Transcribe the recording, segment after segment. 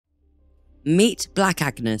Meet Black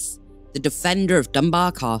Agnes, the defender of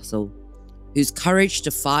Dunbar Castle, whose courage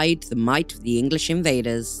defied the might of the English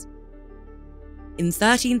invaders. In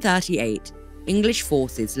 1338, English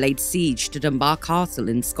forces laid siege to Dunbar Castle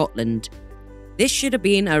in Scotland. This should have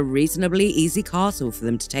been a reasonably easy castle for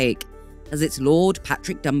them to take, as its Lord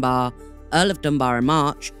Patrick Dunbar, Earl of Dunbar and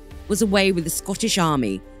March, was away with the Scottish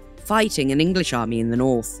army, fighting an English army in the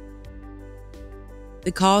north.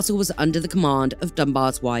 The castle was under the command of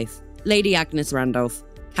Dunbar's wife, Lady Agnes Randolph,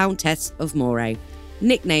 Countess of Moray,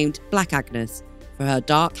 nicknamed Black Agnes for her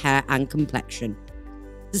dark hair and complexion.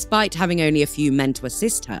 Despite having only a few men to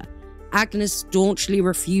assist her, Agnes staunchly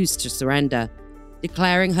refused to surrender,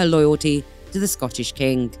 declaring her loyalty to the Scottish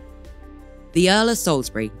king. The Earl of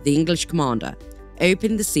Salisbury, the English commander,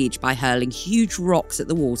 opened the siege by hurling huge rocks at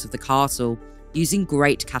the walls of the castle, using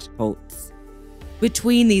great catapults.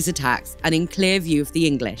 Between these attacks, and in clear view of the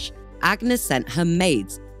English, Agnes sent her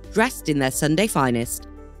maids, dressed in their Sunday finest,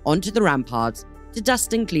 onto the ramparts to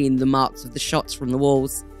dust and clean the marks of the shots from the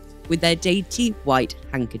walls with their dainty white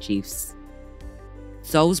handkerchiefs.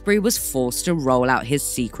 Salisbury was forced to roll out his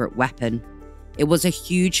secret weapon. It was a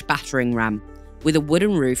huge battering ram with a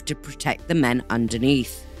wooden roof to protect the men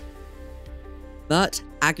underneath. But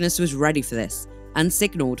Agnes was ready for this and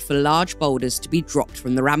signalled for large boulders to be dropped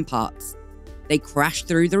from the ramparts. They crashed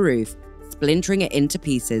through the roof, splintering it into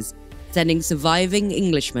pieces, sending surviving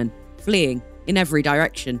Englishmen fleeing in every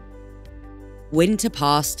direction. Winter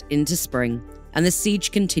passed into spring, and the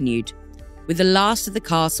siege continued. With the last of the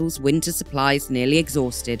castle's winter supplies nearly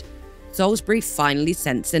exhausted, Salisbury finally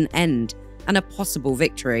sensed an end and a possible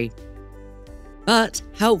victory. But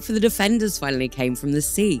help for the defenders finally came from the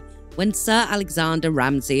sea when Sir Alexander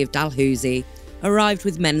Ramsay of Dalhousie arrived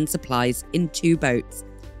with men and supplies in 2 boats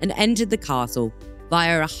and entered the castle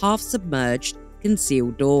via a half-submerged,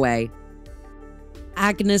 concealed doorway.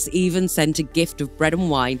 Agnes even sent a gift of bread and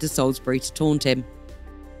wine to Salisbury to taunt him.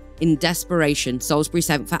 In desperation, Salisbury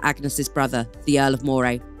sent for Agnes's brother, the Earl of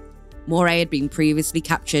Moray. Moray had been previously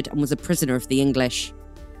captured and was a prisoner of the English.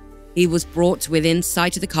 He was brought within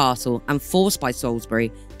sight of the castle and forced by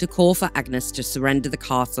Salisbury to call for Agnes to surrender the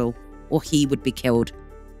castle, or he would be killed.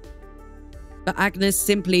 But Agnes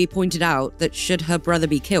simply pointed out that should her brother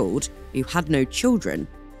be killed, who had no children,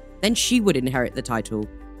 then she would inherit the title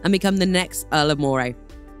and become the next Earl of Moray.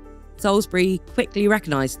 Salisbury quickly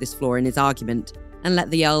recognised this flaw in his argument and let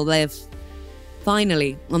the Earl live.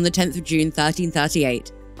 Finally, on the 10th of June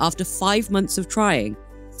 1338, after 5 months of trying,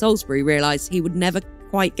 Salisbury realised he would never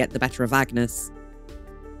quite get the better of Agnes.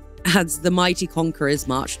 As the mighty conquerors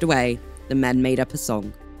marched away, the men made up a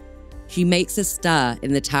song. She makes a stir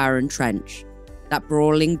in the tower and trench, that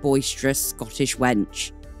brawling, boisterous Scottish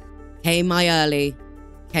wench. Came I early,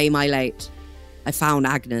 came I late, I found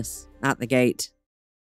Agnes at the gate.